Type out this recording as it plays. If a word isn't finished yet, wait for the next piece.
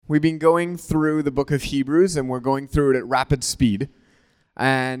We've been going through the book of Hebrews, and we're going through it at rapid speed.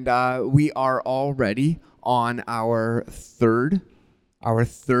 And we are already on our third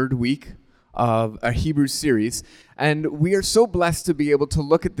week of a Hebrews series. And we are so blessed to be able to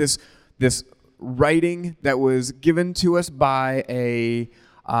look at this writing that was given to us by an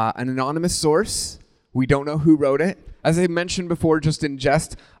anonymous source. We don't know who wrote it. As I mentioned before, just in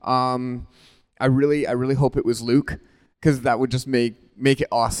jest, I really hope it was Luke, because that would just make it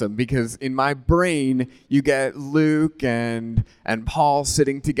awesome. Because in my brain, you get Luke and Paul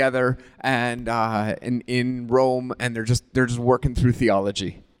sitting together and in Rome, and they're just working through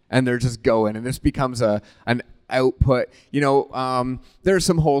theology, and they're just going, and this becomes an output. There are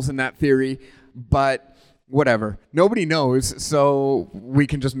some holes in that theory, but whatever. Nobody knows, so we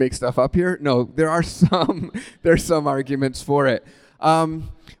can just make stuff up here. No, there's some arguments for it.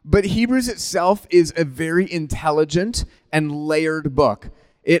 But Hebrews itself is a very intelligent and layered book.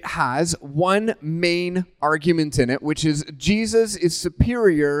 It has one main argument in it, which is Jesus is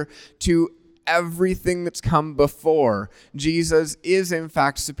superior to everything that's come before. Jesus is, in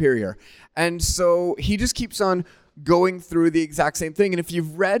fact, superior. And so he just keeps on going through the exact same thing. And if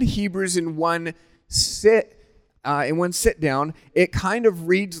you've read Hebrews in one sit down, it kind of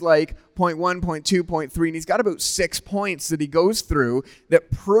reads like point 1, point 2, point 3, and he's got about 6 points that he goes through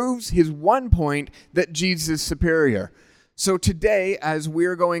that proves his one point that Jesus is superior. So today, as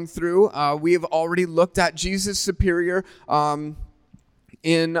we're going through, we have already looked at Jesus superior.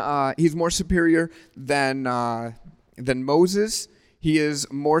 He's more superior than Moses. He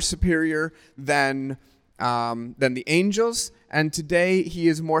is more superior than the angels, and today he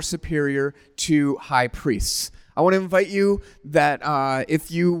is more superior to high priests. I want to invite you that if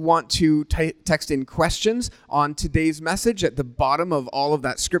you want to text in questions on today's message at the bottom of all of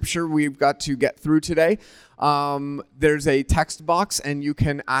that scripture we've got to get through today, there's a text box and you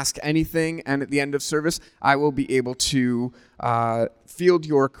can ask anything, and at the end of service, I will be able to field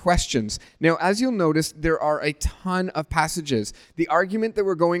your questions. Now, as you'll notice, there are a ton of passages. The argument that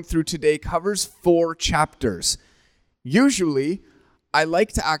we're going through today covers 4 chapters. Usually, I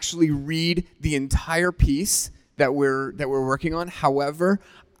like to actually read the entire piece that we're working on. However,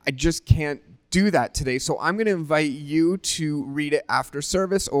 I just can't do that today. So I'm going to invite you to read it after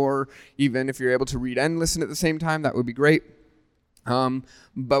service, or even if you're able to read and listen at the same time, that would be great. But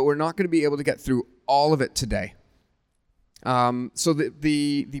we're not going to be able to get through all of it today. So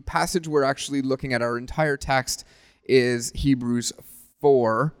the passage we're actually looking at, our entire text, is Hebrews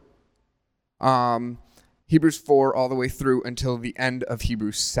 4. Hebrews 4 all the way through until the end of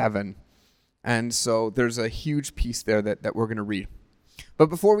Hebrews 7. And so there's a huge piece there that we're going to read. But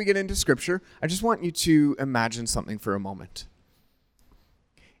before we get into Scripture, I just want you to imagine something for a moment.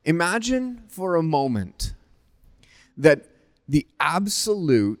 Imagine for a moment that the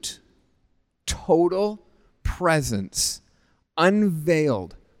absolute, total presence,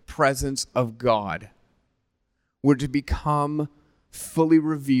 unveiled presence of God were to become fully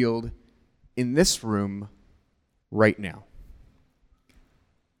revealed in this room right now.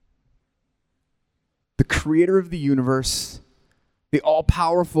 The creator of the universe, the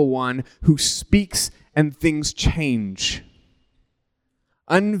all-powerful one who speaks and things change,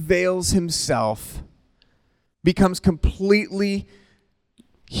 unveils himself, becomes completely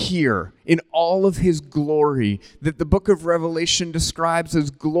here in all of his glory that the book of Revelation describes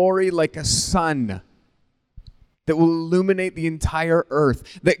as glory like a sun that will illuminate the entire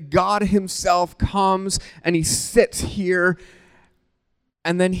earth, that God himself comes and he sits here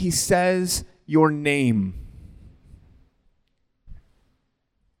and then he says your name.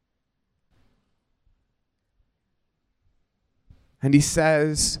 And he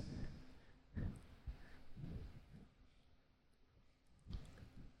says, and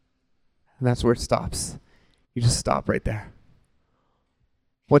that's where it stops. You just stop right there.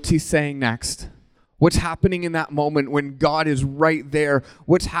 What's he saying next? What's happening in that moment when God is right there?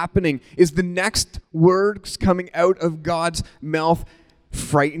 What's happening? Is the next words coming out of God's mouth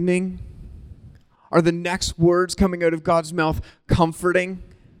frightening? Are the next words coming out of God's mouth comforting?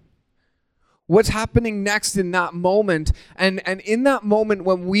 What's happening next in that moment? And in that moment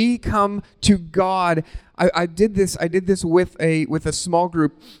when we come to God, I did this with a small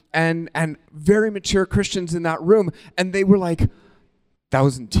group and very mature Christians in that room, and they were like, that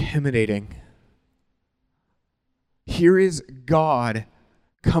was intimidating. Here is God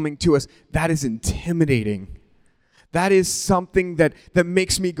coming to us. That is intimidating. That is something that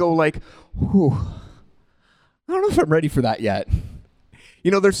makes me go like, whew, I don't know if I'm ready for that yet.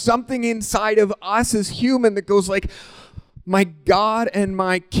 There's something inside of us as human that goes like, my God and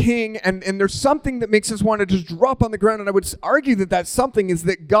my King, and there's something that makes us want to just drop on the ground, and I would argue that something is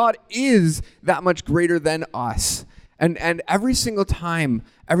that God is that much greater than us. And every single time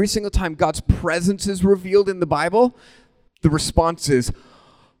God's presence is revealed in the Bible, the response is,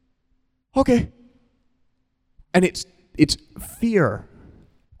 okay. And it's fear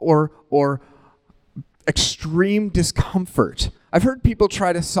or extreme discomfort. I've heard people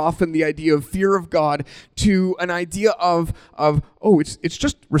try to soften the idea of fear of God to an idea of it's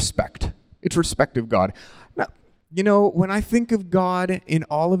just respect. It's respect of God. Now, when I think of God in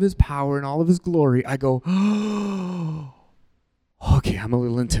all of his power and all of his glory, I go, oh, okay, I'm a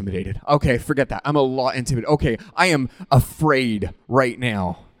little intimidated. Okay, forget that. I'm a lot intimidated. Okay, I am afraid right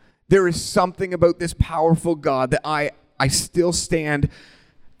now. There is something about this powerful God that I still stand.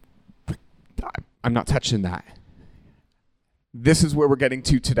 I'm not touching that. This is where we're getting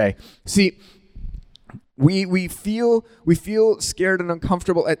to today. See, we feel scared and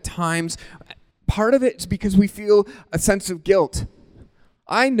uncomfortable at times. Part of it is because we feel a sense of guilt.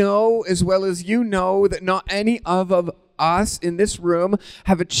 I know as well as you know that not any of us in this room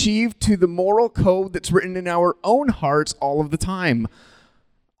have achieved to the moral code that's written in our own hearts all of the time.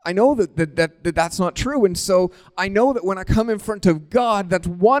 I know that's not true. And so I know that when I come in front of God, that's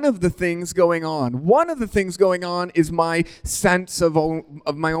one of the things going on. One of the things going on is my sense of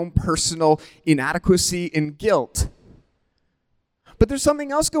my own personal inadequacy and guilt. But there's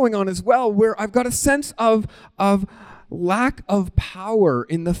something else going on as well, where I've got a sense of lack of power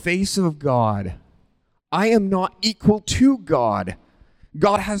in the face of God. I am not equal to God.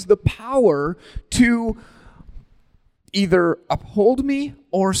 God has the power to either uphold me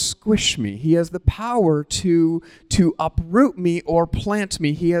or squish me. He has the power to uproot me or plant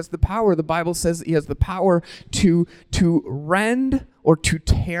me. He has the power, the Bible says that he has the power to rend or to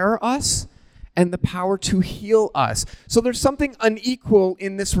tear us, and the power to heal us. So there's something unequal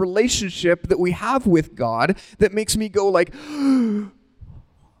in this relationship that we have with God that makes me go like,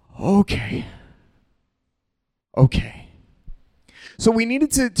 okay. So we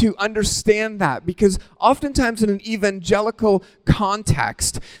needed to understand that, because oftentimes in an evangelical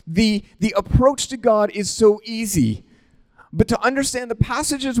context, the approach to God is so easy. But to understand the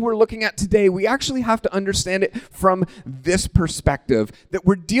passages we're looking at today, we actually have to understand it from this perspective, that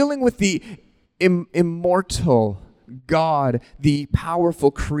we're dealing with the immortal God, the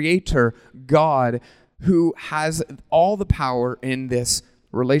powerful creator God, who has all the power in this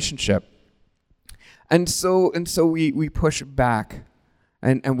relationship. And so we push back.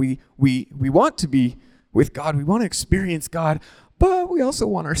 And we want to be with God. We want to experience God, but we also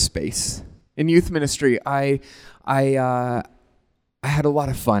want our space. In youth ministry, I had a lot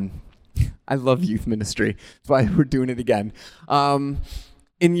of fun. I love youth ministry. That's why we're doing it again.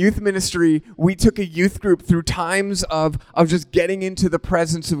 In youth ministry, we took a youth group through times of just getting into the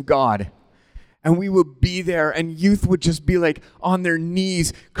presence of God. And we would be there, and youth would just be like on their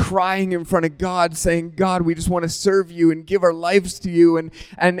knees crying in front of God, saying, God, we just want to serve you and give our lives to you. And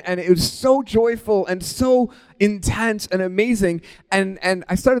it was so joyful and so intense and amazing. And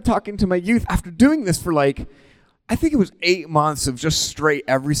I started talking to my youth after doing this for I think it was 8 months of just straight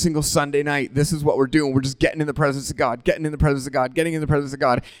every single Sunday night. This is what we're doing. We're just getting in the presence of God, getting in the presence of God, getting in the presence of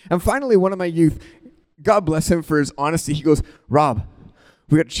God. And finally, one of my youth, God bless him for his honesty, he goes, Rob,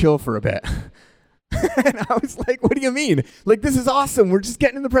 we got to chill for a bit. And I was like, what do you mean? This is awesome. We're just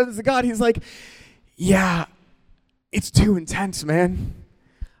getting in the presence of God. He's like, yeah, it's too intense, man.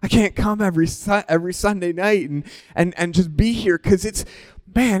 I can't come every Sunday night and just be here because it's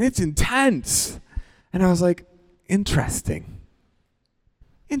intense. And I was like, interesting.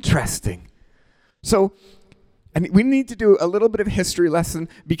 So, and we need to do a little bit of history lesson,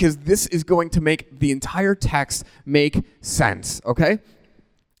 because this is going to make the entire text make sense, okay?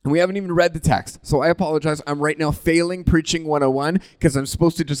 And we haven't even read the text. So I apologize. I'm right now failing Preaching 101 because I'm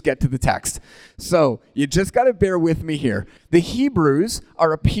supposed to just get to the text. So you just got to bear with me here. The Hebrews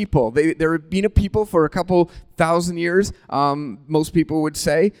are a people. They're been a people for a couple thousand years. Most people would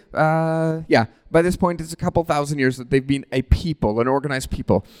say, by this point, it's a couple thousand years that they've been a people, an organized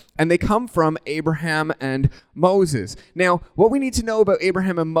people. And they come from Abraham and Moses. Now, what we need to know about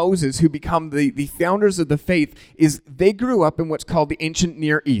Abraham and Moses, who become the founders of the faith, is they grew up in what's called the ancient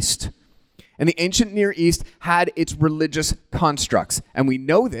Near East. And the ancient Near East had its religious constructs. And we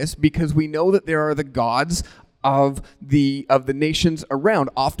know this because we know that there are the gods of the nations around,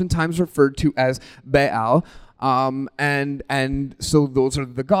 oftentimes referred to as Baal. And so those are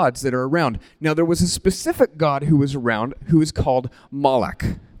the gods that are around. Now, there was a specific god who was around who is called Moloch.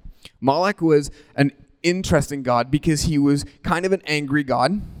 Moloch was an interesting god because he was kind of an angry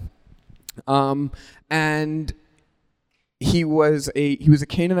god. And he was a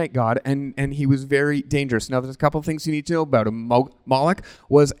Canaanite god, and he was very dangerous. Now, there's a couple of things you need to know about him. Moloch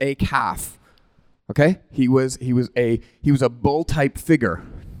was a calf. Okay, he was a bull type figure.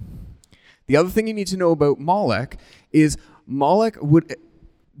 The other thing you need to know about Moloch is Moloch would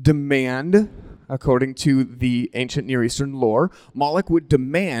demand, according to the ancient Near Eastern lore, Moloch would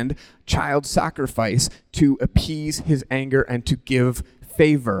demand child sacrifice to appease his anger and to give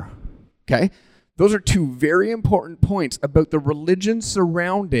favor. Okay? Those are two very important points about the religion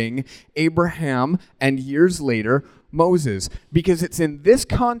surrounding Abraham and years later Moses, because it's in this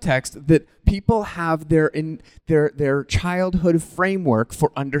context that people have their childhood framework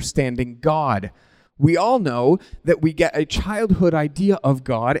for understanding God. We all know that we get a childhood idea of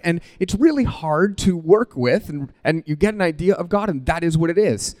God, and it's really hard to work with, and you get an idea of God, and that is what it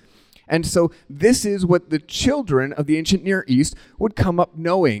is. And so this is what the children of the ancient Near East would come up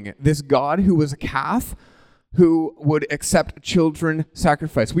knowing, this God who was a calf, who would accept children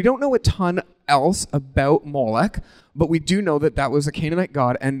sacrifice. We don't know a ton else about Moloch, but we do know that that was a Canaanite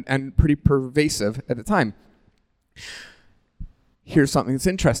god and pretty pervasive at the time. Here's something that's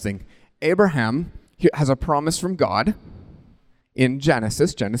interesting. Abraham has a promise from God in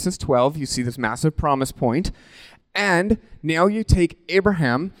Genesis 12. You see this massive promise point. And now you take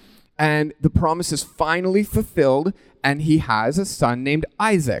Abraham, and the promise is finally fulfilled, and he has a son named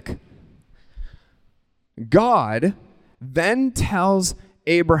Isaac. God then tells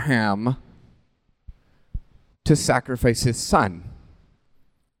Abraham to sacrifice his son.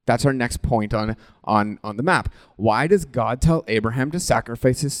 That's our next point on the map. Why does God tell Abraham to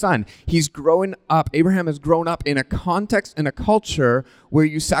sacrifice his son? Abraham has grown up in a context and a culture where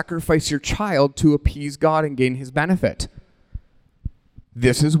you sacrifice your child to appease God and gain his benefit.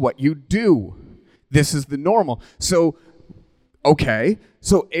 This is what you do. This is the normal. So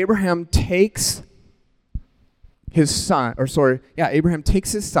Abraham takes Abraham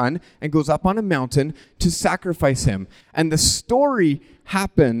takes his son and goes up on a mountain to sacrifice him. And the story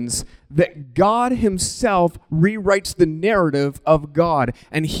happens that God himself rewrites the narrative of God,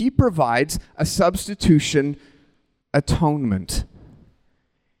 and he provides a substitution atonement.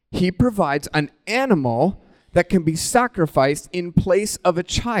 He provides an animal that can be sacrificed in place of a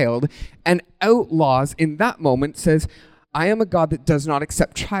child, and outlaws in that moment says, I am a God that does not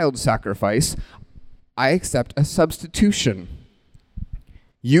accept child sacrifice. I accept a substitution.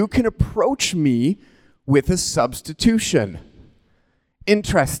 You can approach me with a substitution.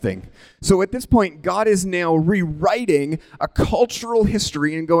 Interesting. So at this point, God is now rewriting a cultural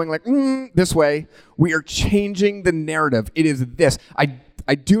history and going like, this way. We are changing the narrative. It is this.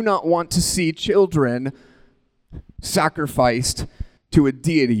 I do not want to see children sacrificed to a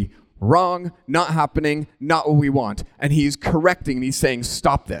deity. Wrong, not happening, not what we want. And he's correcting, and he's saying,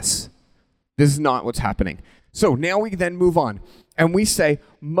 stop this. This is not what's happening. So now we then move on. And we see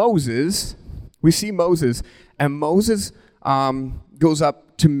Moses, and Moses goes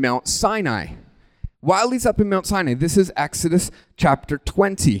up to Mount Sinai. While he's up in Mount Sinai, this is Exodus chapter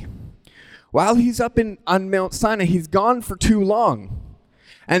 20. While he's up on Mount Sinai, he's gone for too long.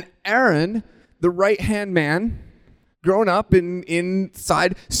 And Aaron, the right-hand man, grown up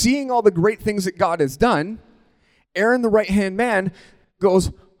inside, seeing all the great things that God has done, Aaron, the right-hand man,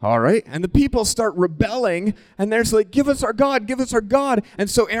 goes, all right. And the people start rebelling, and they're like, give us our God, give us our God. And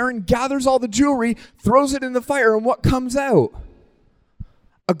so Aaron gathers all the jewelry, throws it in the fire, and what comes out?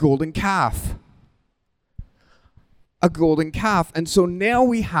 A golden calf. A golden calf. And so now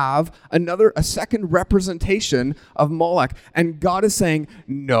we have a second representation of Moloch. And God is saying,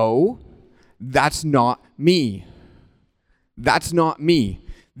 no, that's not me. That's not me.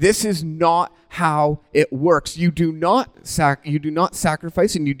 This is not how it works. You do not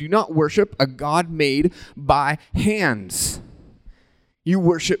sacrifice and you do not worship a God made by hands. You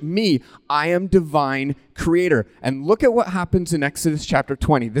worship me. I am divine creator. And look at what happens in Exodus chapter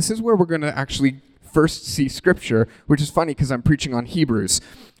 20. This is where we're going to actually first see scripture, which is funny because I'm preaching on Hebrews.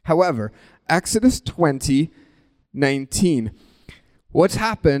 However, Exodus 20:19. What's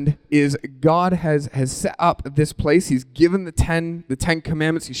happened is God has set up this place. He's given the 10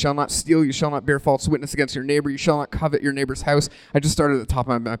 commandments. You shall not steal. You shall not bear false witness against your neighbor. You shall not covet your neighbor's house. I just started at the top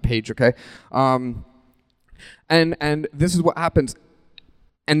of my page, okay? And this is what happens.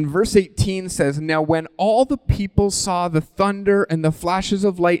 And verse 18 says, now when all the people saw the thunder and the flashes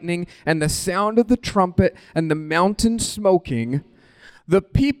of lightning and the sound of the trumpet and the mountain smoking, the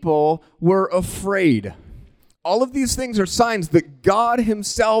people were afraid. All of these things are signs that God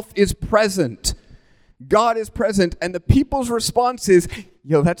himself is present. God is present, and the people's response is,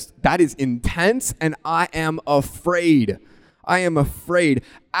 that is intense, and I am afraid. I am afraid,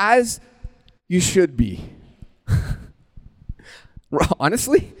 as you should be.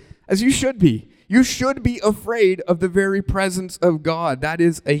 Honestly, as you should be. You should be afraid of the very presence of God. That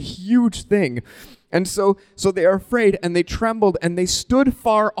is a huge thing. And so they are afraid, and they trembled, and they stood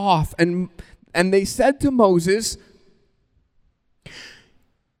far off, and they said to Moses,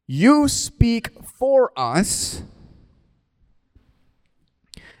 "You speak for us,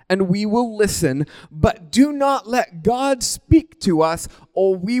 and we will listen, but do not let God speak to us,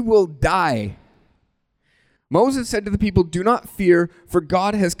 or we will die." Moses said to the people, "Do not fear, for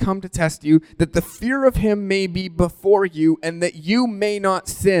God has come to test you, that the fear of him may be before you, and that you may not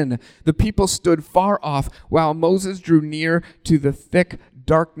sin." The people stood far off, while Moses drew near to the thick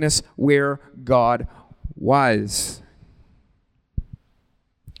darkness where God was.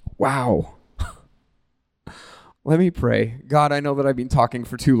 Wow. Let me pray. God, I know that I've been talking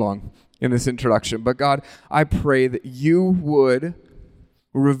for too long in this introduction, but God, I pray that you would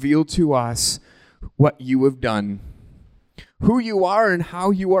reveal to us what you have done, who you are, and how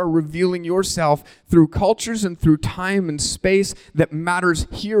you are revealing yourself through cultures and through time and space that matters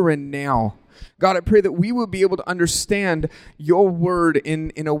here and now. God, I pray that we will be able to understand your word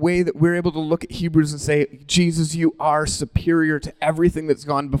in a way that we're able to look at Hebrews and say, Jesus, you are superior to everything that's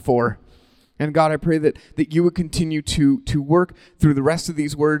gone before. And God, I pray that you would continue to work through the rest of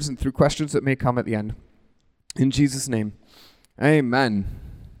these words and through questions that may come at the end. In Jesus' name, amen.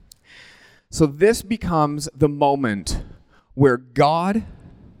 So this becomes the moment where God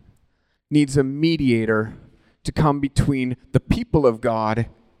needs a mediator to come between the people of God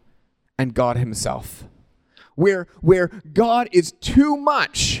and God himself. Where God is too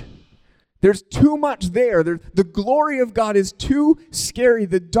much. There's too much there. The glory of God is too scary.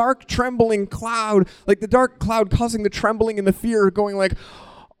 The dark trembling cloud, like the dark cloud causing the trembling and the fear, going like,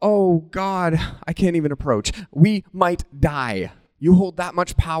 oh God, I can't even approach. We might die. You hold that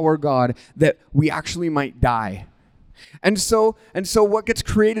much power, God, that we actually might die. And so what gets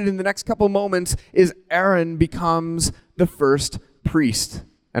created in the next couple moments is Aaron becomes the first priest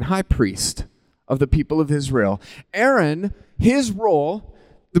and high priest of the people of Israel. Aaron, his role,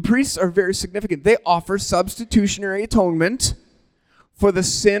 the priests are very significant. They offer substitutionary atonement for the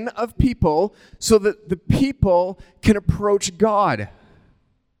sin of people so that the people can approach God.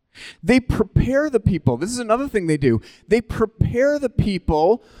 They prepare the people. This is another thing they do. They prepare the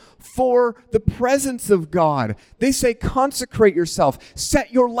people for the presence of God. They say, consecrate yourself,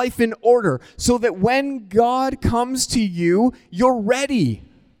 set your life in order so that when God comes to you, you're ready.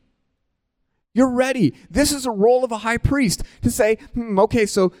 You're ready. This is a role of a high priest to say, okay,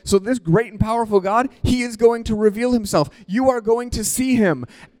 so this great and powerful God, he is going to reveal himself. You are going to see him,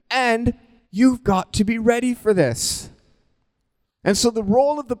 and you've got to be ready for this. And so the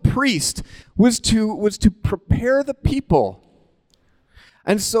role of the priest was to prepare the people.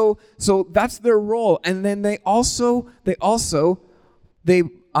 And so that's their role. And then they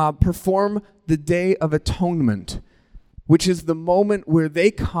perform the Day of Atonement, which is the moment where they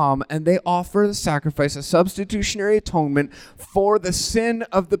come and they offer the sacrifice, a substitutionary atonement for the sin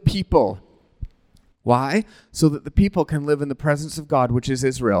of the people. Why? So that the people can live in the presence of God, which is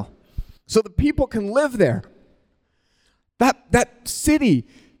Israel. So the people can live there. That city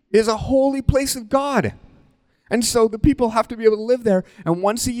is a holy place of God. And so the people have to be able to live there. And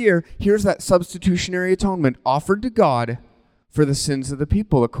once a year, here's that substitutionary atonement offered to God for the sins of the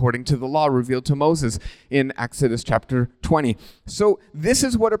people according to the law revealed to Moses in Exodus chapter 20. So this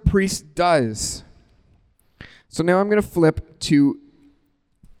is what a priest does. So now I'm going to flip to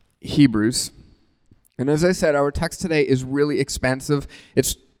Hebrews. And as I said, our text today is really expansive.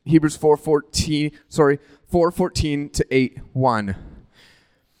 It's Hebrews 4:14 to 8:1.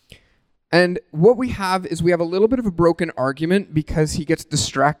 And what we have is we have a little bit of a broken argument because he gets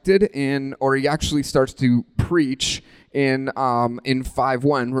distracted or he actually starts to preach in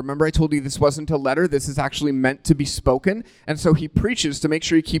 5:1. Remember I told you this wasn't a letter, this is actually meant to be spoken. And so he preaches to make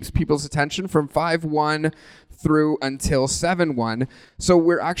sure he keeps people's attention from 5:1 through until 7:1. So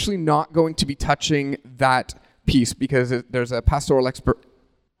we're actually not going to be touching that piece because there's a pastoral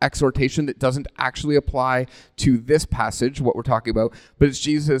exhortation that doesn't actually apply to this passage, what we're talking about, but it's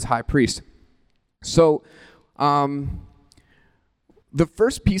Jesus as high priest. So the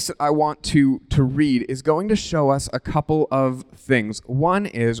first piece that I want to read is going to show us a couple of things. One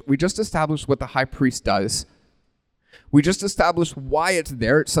is we just established what the high priest does. We just established why it's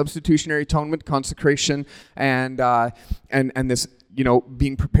there. It's substitutionary atonement, consecration, and this,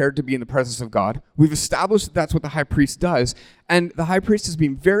 being prepared to be in the presence of God. We've established that that's what the high priest does. And the high priest has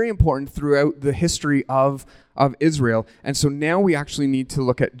been very important throughout the history of Israel. And so now we actually need to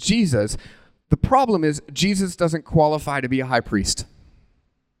look at Jesus. The problem is Jesus doesn't qualify to be a high priest.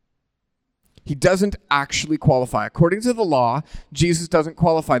 He doesn't actually qualify. According to the law, Jesus doesn't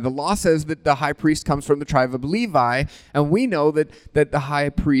qualify. The law says that the high priest comes from the tribe of Levi, and we know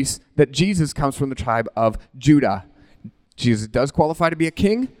that Jesus comes from the tribe of Judah. Jesus does qualify to be a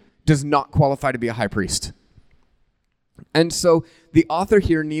king, does not qualify to be a high priest. And so the author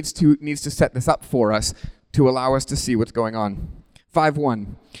here needs to set this up for us to allow us to see what's going on.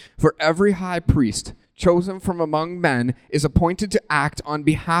 5:1. For every high priest chosen from among men is appointed to act on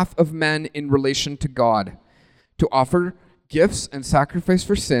behalf of men in relation to God, to offer gifts and sacrifice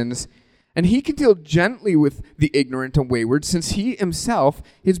for sins, and he can deal gently with the ignorant and wayward, since he himself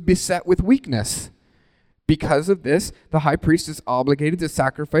is beset with weakness. Because of this, the high priest is obligated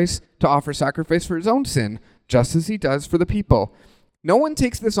to offer sacrifice for his own sin, just as he does for the people. No one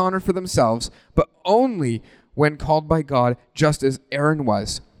takes this honor for themselves, but only when called by God, just as Aaron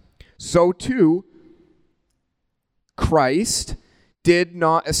was. So too, Christ did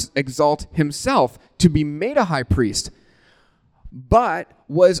not exalt himself to be made a high priest, but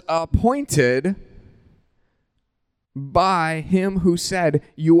was appointed by him who said,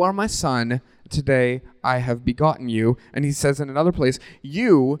 "You are my son, today I have begotten you." And he says in another place,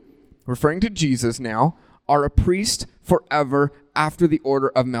 "You," referring to Jesus now, "are a priest forever after the order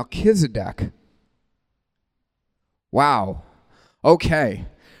of Melchizedek." Wow. Okay.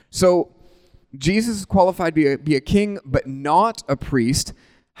 So Jesus is qualified to be a king, but not a priest.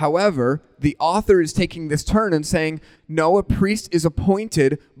 However, the author is taking this turn and saying, no, a priest is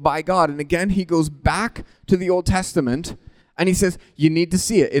appointed by God. And again, he goes back to the Old Testament and he says, you need to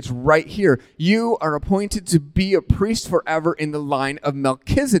see it. It's right here. You are appointed to be a priest forever in the line of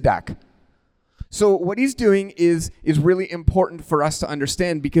Melchizedek. So what he's doing is really important for us to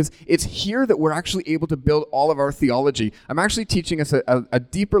understand, because it's here that we're actually able to build all of our theology. I'm actually teaching us a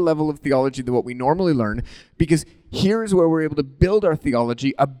deeper level of theology than what we normally learn, because here is where we're able to build our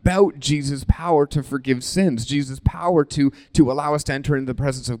theology about Jesus' power to forgive sins, Jesus' power to allow us to enter into the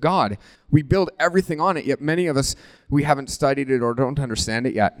presence of God. We build everything on it, yet many of us, we haven't studied it or don't understand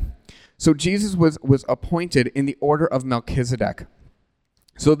it yet. So Jesus was appointed in the order of Melchizedek.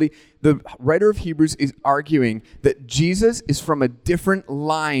 So the writer of Hebrews is arguing that Jesus is from a different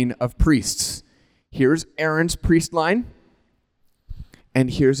line of priests. Here's Aaron's priest line,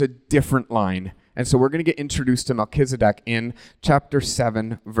 and here's a different line. And so we're going to get introduced to Melchizedek in chapter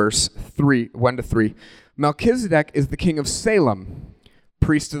 7, verse 1-3. Melchizedek is the king of Salem,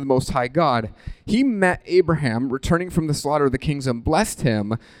 priest of the Most High God. He met Abraham returning from the slaughter of the kings and blessed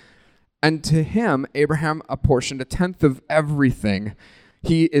him, and to him Abraham apportioned a tenth of everything.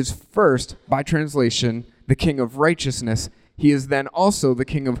 He is first, by translation, the king of righteousness. He is then also the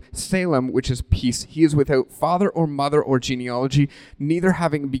king of Salem, which is peace. He is without father or mother or genealogy, neither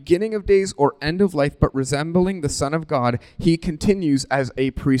having beginning of days or end of life, but resembling the Son of God. He continues as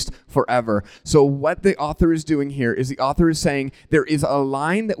a priest forever. So what the author is doing here is the author is saying there is a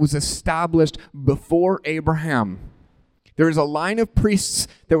line that was established before Abraham. There is a line of priests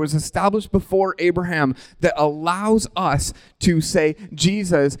that was established before Abraham that allows us to say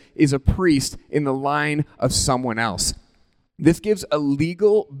Jesus is a priest in the line of someone else. This gives a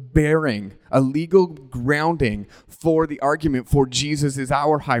legal bearing, a legal grounding for the argument for Jesus is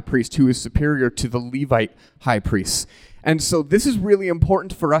our high priest who is superior to the Levite high priests. And so this is really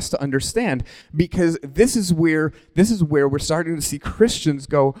important for us to understand, because this is where we're starting to see Christians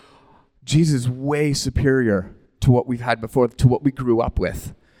go, Jesus is way superior to what we've had before, to what we grew up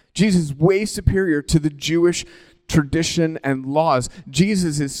with. Jesus is way superior to the Jewish tradition and laws.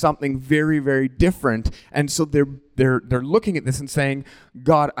 Jesus is something very, very different. And so they're looking at this and saying,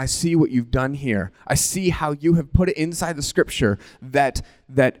 God, I see what you've done here. I see how you have put it inside the scripture that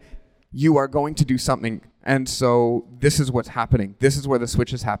you are going to do something. And so this is what's happening. This is where the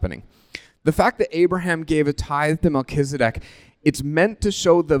switch is happening. The fact that Abraham gave a tithe to Melchizedek, it's meant to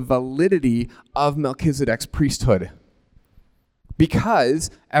show the validity of Melchizedek's priesthood.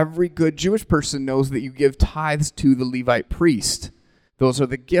 Because every good Jewish person knows that you give tithes to the Levite priest. Those are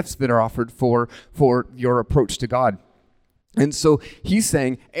the gifts that are offered for your approach to God. And so he's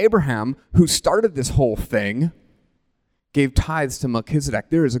saying Abraham, who started this whole thing, gave tithes to Melchizedek.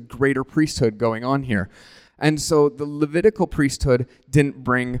 There is a greater priesthood going on here. And so the Levitical priesthood didn't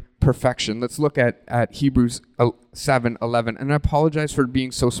bring perfection. Let's look at Hebrews 7:11. And I apologize for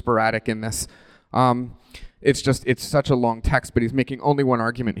being so sporadic in this. It's such a long text, but he's making only one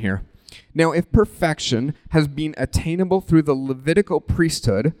argument here. Now, if perfection has been attainable through the Levitical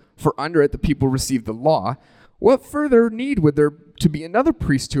priesthood, for under it the people received the law, what further need would there to be another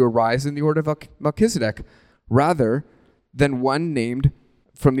priest to arise in the order of Melchizedek, rather than one named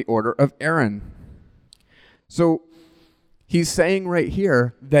from the order of Aaron? So he's saying right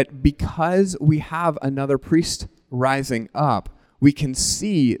here that because we have another priest rising up, we can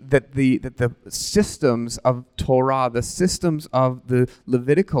see that the systems of Torah, the systems of the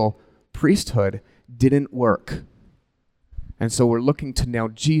Levitical priesthood didn't work. And so we're looking to now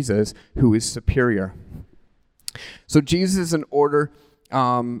Jesus, who is superior. So Jesus is an order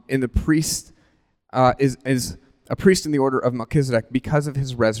in the priest, is a priest in the order of Melchizedek because of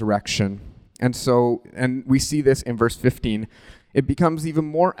his resurrection. And we see this in verse 15. It becomes even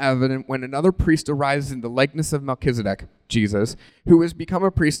more evident when another priest arises in the likeness of Melchizedek, Jesus, who has become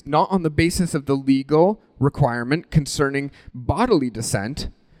a priest not on the basis of the legal requirement concerning bodily descent,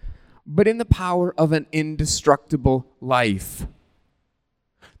 but in the power of an indestructible life.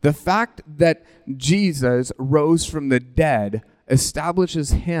 The fact that Jesus rose from the dead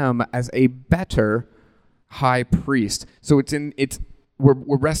establishes him as a better high priest. So we're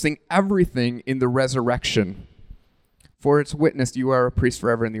resting everything in the resurrection. For its witness, you are a priest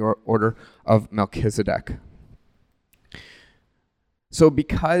forever in the order of Melchizedek. So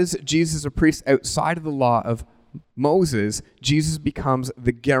because Jesus is a priest outside of the law of Moses, Jesus becomes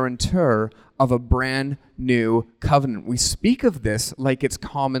the guarantor of a brand new covenant. We speak of this like it's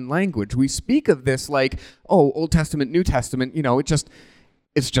common language. We speak of this like, oh, Old Testament, New Testament,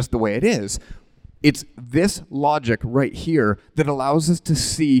 it's just the way it is. It's this logic right here that allows us to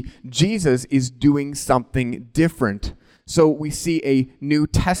see Jesus is doing something different. So we see a New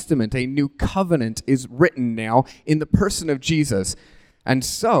Testament, a new covenant is written now in the person of Jesus. And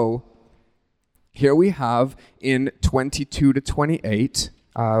so here we have in 22 to 28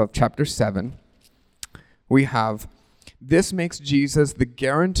 of chapter 7, we have, this makes Jesus the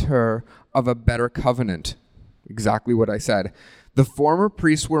guarantor of a better covenant. Exactly what I said. The former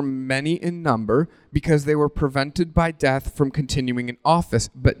priests were many in number because they were prevented by death from continuing in office,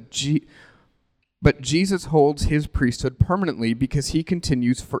 but Jesus holds his priesthood permanently because he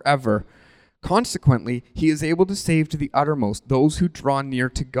continues forever. Consequently, he is able to save to the uttermost those who draw near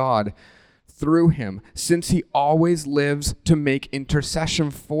to God through him, since he always lives to make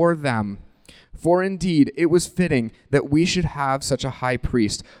intercession for them. For indeed, it was fitting that we should have such a high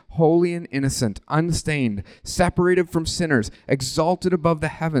priest, holy and innocent, unstained, separated from sinners, exalted above the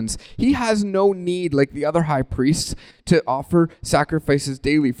heavens. He has no need, like the other high priests, to offer sacrifices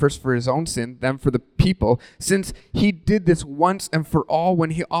daily, first for his own sin, then for the people, since he did this once and for all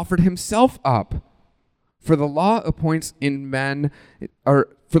when he offered himself up. For the law appoints men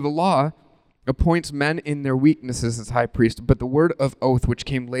in their weaknesses as high priest, but the word of oath, which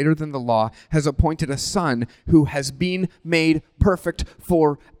came later than the law, has appointed a son who has been made perfect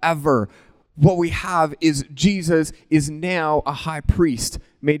forever. What we have is Jesus is now a high priest,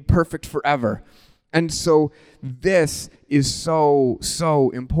 made perfect forever. And so this is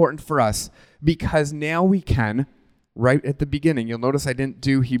so important for us, because now we can, right at the beginning, you'll notice I didn't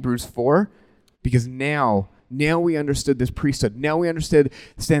do Hebrews 4, because now we understood this priesthood. Now we understand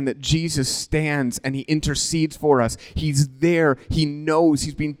that Jesus stands and he intercedes for us. He's there. He knows.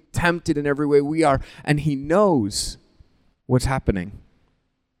 He's been tempted in every way we are. And he knows what's happening.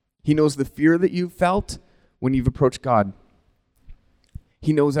 He knows the fear that you've felt when you've approached God.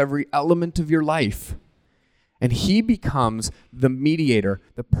 He knows every element of your life. And he becomes the mediator,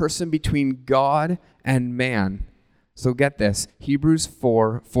 the person between God and man. So get this, Hebrews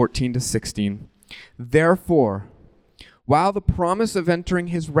 4:14 to 16. Therefore, while the promise of entering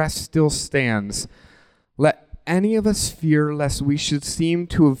his rest still stands, let any of us fear lest we should seem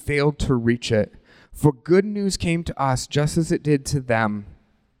to have failed to reach it. For good news came to us just as it did to them.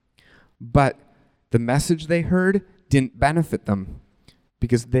 But the message they heard didn't benefit them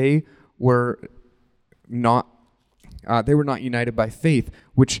because they were not united by faith,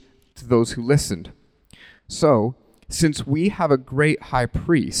 which to those who listened. So, since we have a great high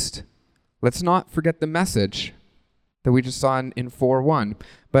priest, let's not forget the message that we just saw in 4:1.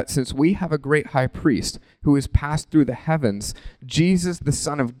 But since we have a great high priest who has passed through the heavens, Jesus, the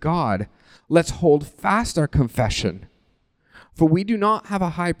Son of God, let's hold fast our confession. For we do not have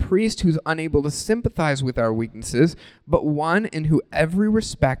a high priest who's unable to sympathize with our weaknesses, but one in whom every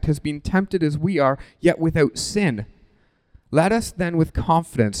respect has been tempted as we are, yet without sin. Let us then with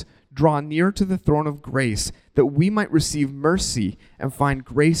confidence draw near to the throne of grace, that we might receive mercy and find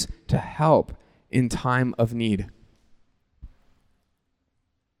grace to help in time of need.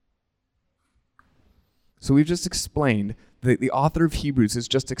 So we've just explained, the author of Hebrews is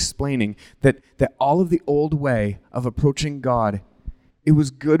just explaining that all of the old way of approaching God, it was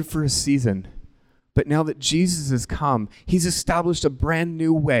good for a season. But now that Jesus has come, he's established a brand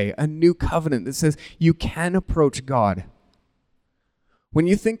new way, a new covenant that says you can approach God. When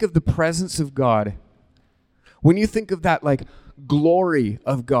you think of the presence of God, When you think of that like glory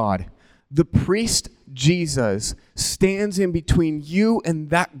of God, the priest Jesus stands in between you and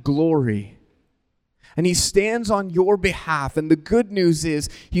that glory. And he stands on your behalf. And the good news is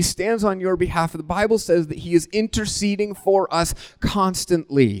he stands on your behalf. The Bible says that he is interceding for us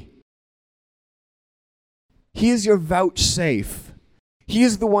constantly. He is your vouchsafe. He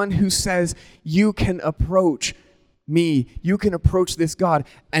is the one who says, you can approach me. You can approach this God.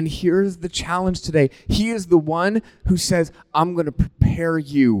 And here's the challenge today. He is the one who says, I'm going to prepare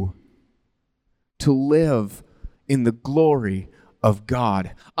you to live in the glory of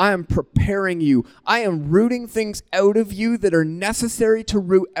God. I am preparing you. I am rooting things out of you that are necessary to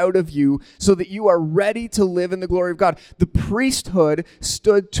root out of you so that you are ready to live in the glory of God. The priesthood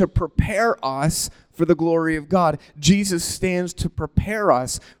stood to prepare us for the glory of God. Jesus stands to prepare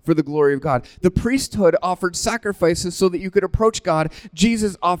us for the glory of God. The priesthood offered sacrifices so that you could approach God.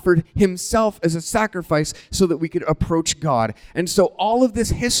 Jesus offered himself as a sacrifice so that we could approach God. And so all of this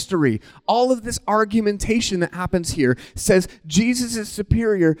history, all of this argumentation that happens here says Jesus is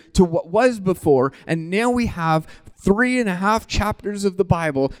superior to what was before, and now we have 3.5 chapters of the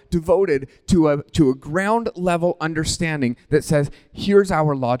Bible devoted to a ground level understanding that says, here's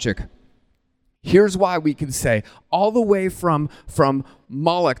our logic. Here's why we can say, all the way from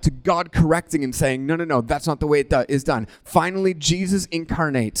Moloch to God correcting and saying, no, that's not the way it is done. Finally, Jesus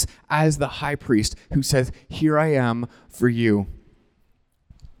incarnates as the high priest who says, here I am for you.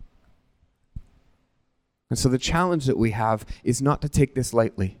 And so the challenge that we have is not to take this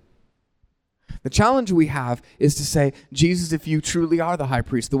lightly. The challenge we have is to say, Jesus, if you truly are the high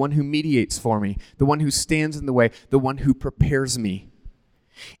priest, the one who mediates for me, the one who stands in the way, the one who prepares me,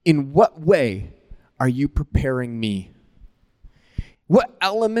 in what way are you preparing me? What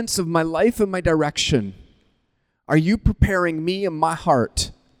elements of my life and my direction are you preparing me and my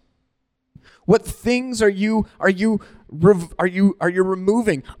heart? What things are you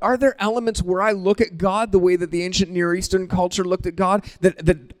removing? Are there elements where I look at God the way that the ancient Near Eastern culture looked at God,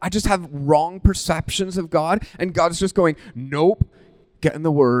 that I just have wrong perceptions of God, and God's just going, nope, get in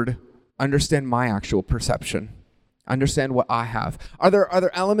the Word, understand my actual perception. Understand what I have. Are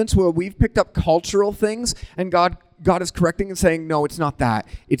there elements where we've picked up cultural things and God is correcting and saying, no, it's not that.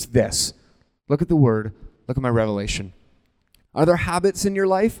 It's this. Look at the Word. Look at my revelation. Are there habits in your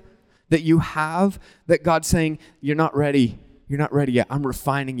life that you have that God's saying, you're not ready. You're not ready yet. I'm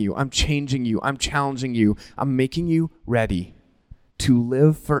refining you. I'm changing you. I'm challenging you. I'm making you ready to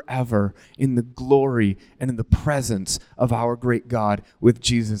live forever in the glory and in the presence of our great God with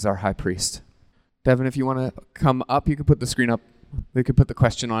Jesus, our high priest. Devin, if you want to come up, you can put the screen up. We could put the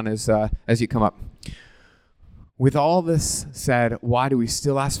question on as you come up. With all this said, why do we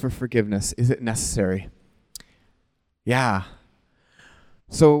still ask for forgiveness? Is it necessary? Yeah.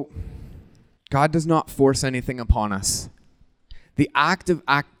 So, God does not force anything upon us. The act of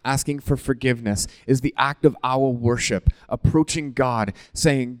asking for forgiveness is the act of our worship, approaching God,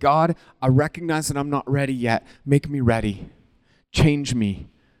 saying, God, I recognize that I'm not ready yet. Make me ready. Change me.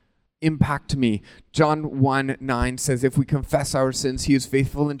 Impact me. John 1:9 says, if we confess our sins, he is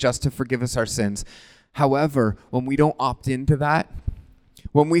faithful and just to forgive us our sins. However, when we don't opt into that,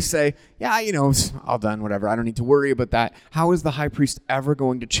 when we say, yeah, it's all done, whatever, I don't need to worry about that, how is the high priest ever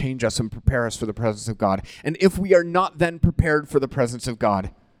going to change us and prepare us for the presence of God? And if we are not then prepared for the presence of God,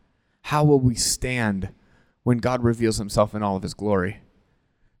 how will we stand when God reveals himself in all of his glory?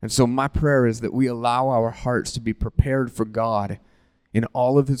 And so my prayer is that we allow our hearts to be prepared for God in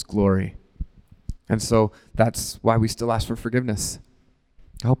all of his glory. And so that's why we still ask for forgiveness.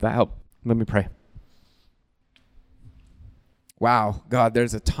 I hope that helped. Let me pray. Wow, God,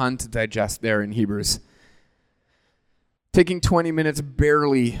 there's a ton to digest there in Hebrews. Taking 20 minutes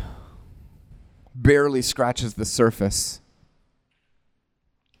barely scratches the surface.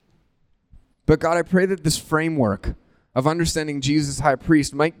 But God, I pray that this framework of understanding Jesus high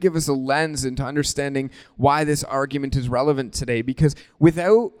priest might give us a lens into understanding why this argument is relevant today. Because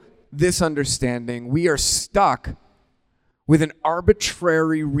without this understanding, we are stuck with an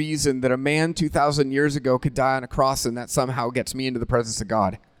arbitrary reason that a man 2,000 years ago could die on a cross and that somehow gets me into the presence of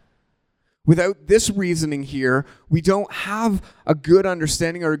God. Without this reasoning here, we don't have a good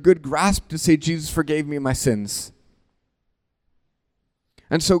understanding or a good grasp to say, Jesus forgave me my sins.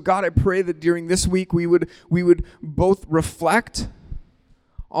 And so, God, I pray that during this week we would both reflect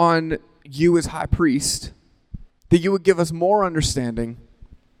on you as high priest, that you would give us more understanding.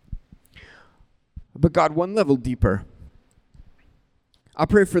 But God, one level deeper, I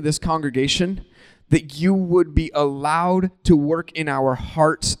pray for this congregation that you would be allowed to work in our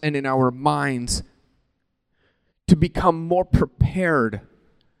hearts and in our minds to become more prepared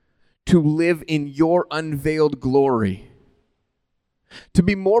to live in your unveiled glory. To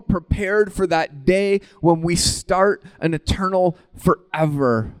be more prepared for that day when we start an eternal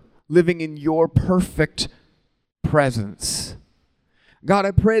forever living in your perfect presence. God,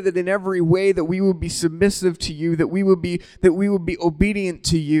 I pray that in every way that we would be submissive to you, that we would be obedient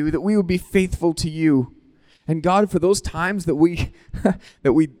to you, that we would be faithful to you. And God, for those times that we're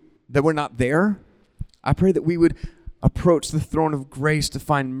not there, I pray that we would approach the throne of grace to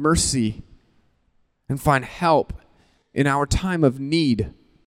find mercy and find help in our time of need.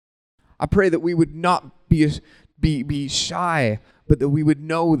 I pray that we would not be shy, but that we would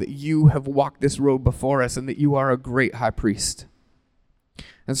know that you have walked this road before us and that you are a great high priest.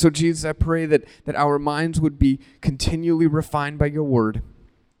 And so, Jesus, I pray that our minds would be continually refined by your word.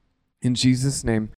 In Jesus' name,